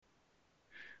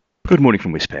Good morning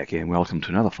from Westpac and welcome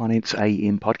to another Finance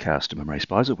AM podcast. I'm Ray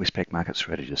Spicer, Westpac Market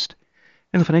Strategist.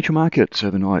 In the financial markets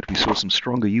overnight, we saw some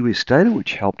stronger US data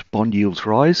which helped bond yields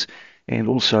rise and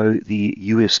also the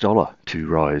US dollar to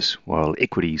rise. While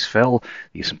equities fell,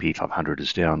 the S&P 500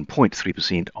 is down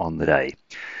 0.3% on the day.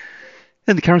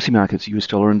 In the currency markets, US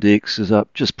dollar index is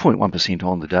up just 0.1%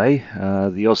 on the day.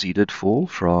 The Aussie did fall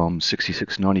from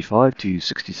 66.95 to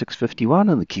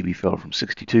 66.51, and the Kiwi fell from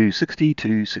 62.60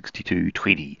 to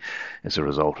 62.20 as a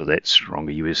result of that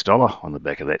stronger US dollar on the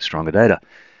back of that stronger data.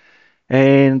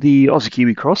 And the Aussie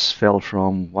Kiwi cross fell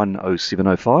from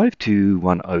 107.05 to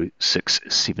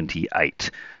 106.78.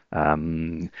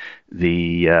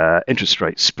 The interest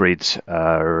rate spreads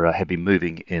have been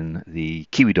moving in the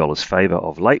Kiwi dollar's favour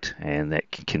of late, and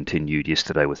that continued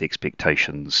yesterday with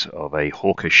expectations of a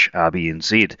hawkish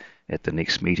RBNZ at the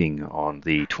next meeting on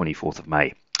the 24th of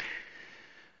May.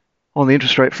 On the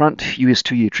interest rate front, US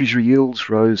 2-year Treasury yields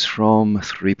rose from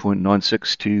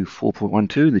 3.96 to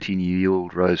 4.12. The 10-year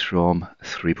yield rose from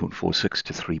 3.46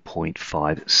 to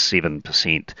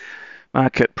 3.57%.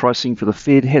 Market pricing for the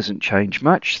Fed hasn't changed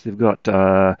much. They've got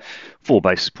 4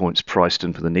 basis points priced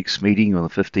in for the next meeting on the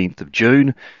 15th of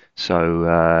June. So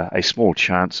a small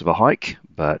chance of a hike,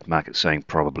 but market's saying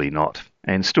probably not.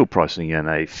 And still pricing in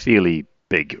a fairly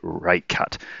big rate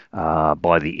cut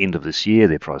by the end of this year.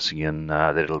 They're pricing in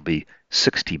that it'll be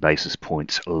 60 basis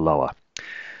points lower.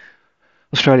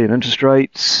 Australian interest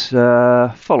rates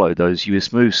followed those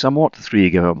US moves somewhat. The 3-year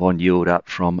government bond yield up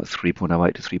from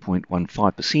 3.08 to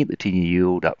 3.15%. The 10-year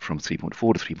yield up from 3.4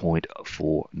 to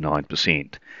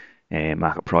 3.49%. And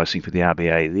market pricing for the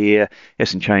RBA there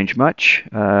hasn't changed much.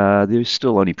 They're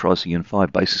still only pricing in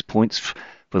 5 basis points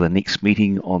for the next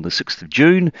meeting on the 6th of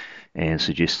June, and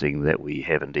suggesting that we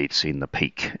have indeed seen the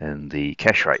peak in the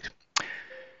cash rate.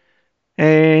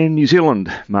 And New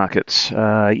Zealand markets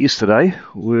yesterday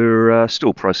were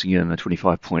still pricing in a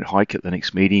 25-point hike at the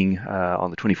next meeting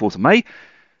on the 24th of May,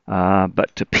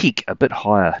 but to peak a bit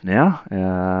higher now.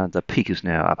 The peak is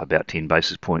now up about 10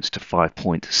 basis points to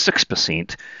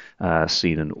 5.6%,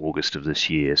 seen in August of this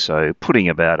year. So putting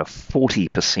about a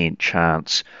 40%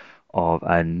 chance of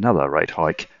another rate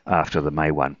hike after the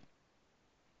May one.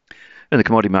 In the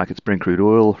commodity markets, Brent crude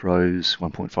oil rose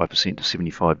 1.5% to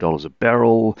 $75 a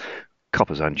barrel.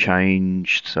 Copper's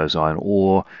unchanged, so is iron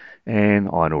ore, and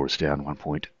iron ore is down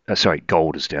gold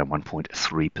is down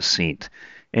 1.3%.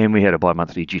 And we had a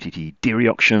bi-monthly GTT dairy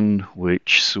auction,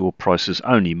 which saw prices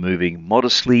only moving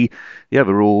modestly. The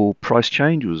overall price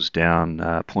change was down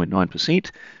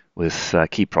 0.9%, with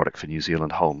key product for New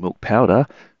Zealand whole milk powder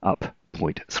up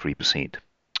 0.3%.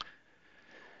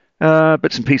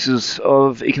 Bits and pieces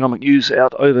of economic news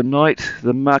out overnight.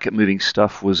 The market-moving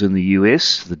stuff was in the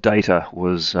US. The data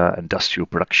was industrial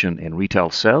production and retail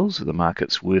sales the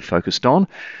markets were focused on,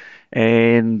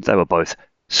 and they were both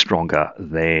stronger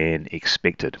than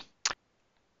expected.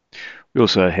 We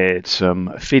also had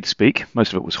some Fed speak.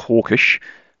 Most of it was hawkish.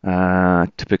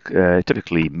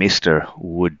 Typically, Mester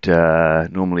would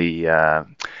normally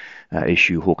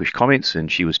issue hawkish comments, and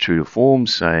she was true to form,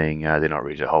 saying they're not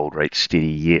ready to hold rates steady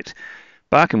yet.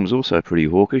 Barkin was also pretty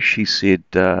hawkish. He said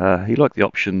he liked the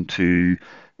option to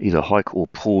either hike or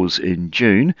pause in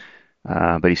June,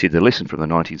 but he said the lesson from the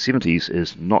 1970s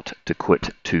is not to quit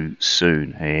too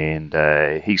soon, and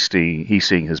he's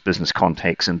seeing his business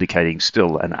contacts indicating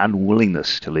still an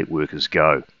unwillingness to let workers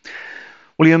go.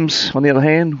 Williams, on the other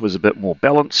hand, was a bit more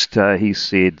balanced. He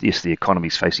said, yes, the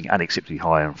economy's facing unacceptably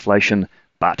high inflation,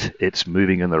 but it's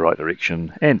moving in the right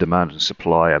direction, and demand and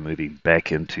supply are moving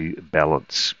back into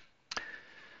balance.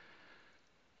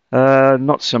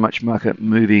 Not so much market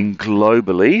moving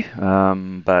globally,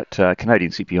 but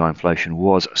Canadian CPI inflation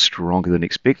was stronger than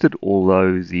expected,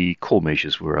 although the core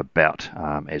measures were about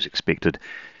as expected.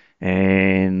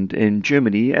 And in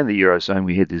Germany and the Eurozone,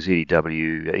 we had the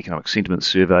ZEW economic sentiment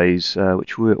surveys,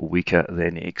 which were weaker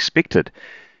than expected.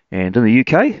 And in the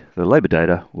UK, the labour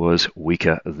data was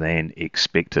weaker than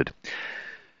expected.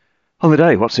 On the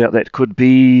day, what's out that could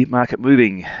be market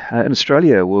moving? In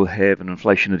Australia, we'll have an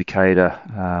inflation indicator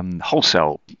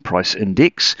wholesale price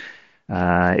index,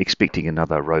 expecting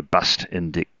another robust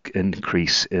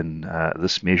increase in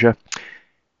this measure.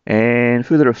 And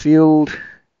further afield,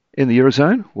 in the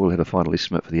Eurozone, we'll have a final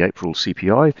estimate for the April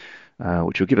CPI,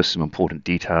 which will give us some important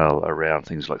detail around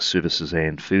things like services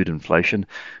and food inflation.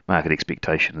 Market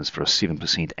expectation is for a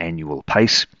 7% annual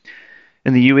pace.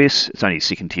 In the US, it's only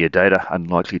second-tier data,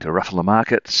 unlikely to ruffle the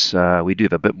markets. We do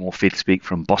have a bit more Fed speak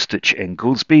from Bostich and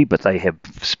Goolsbee, but they have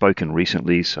spoken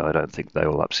recently, so I don't think they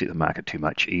will upset the market too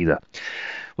much either.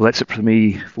 Well, that's it for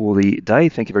me for the day.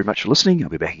 Thank you very much for listening. I'll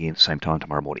be back again at the same time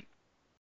tomorrow morning.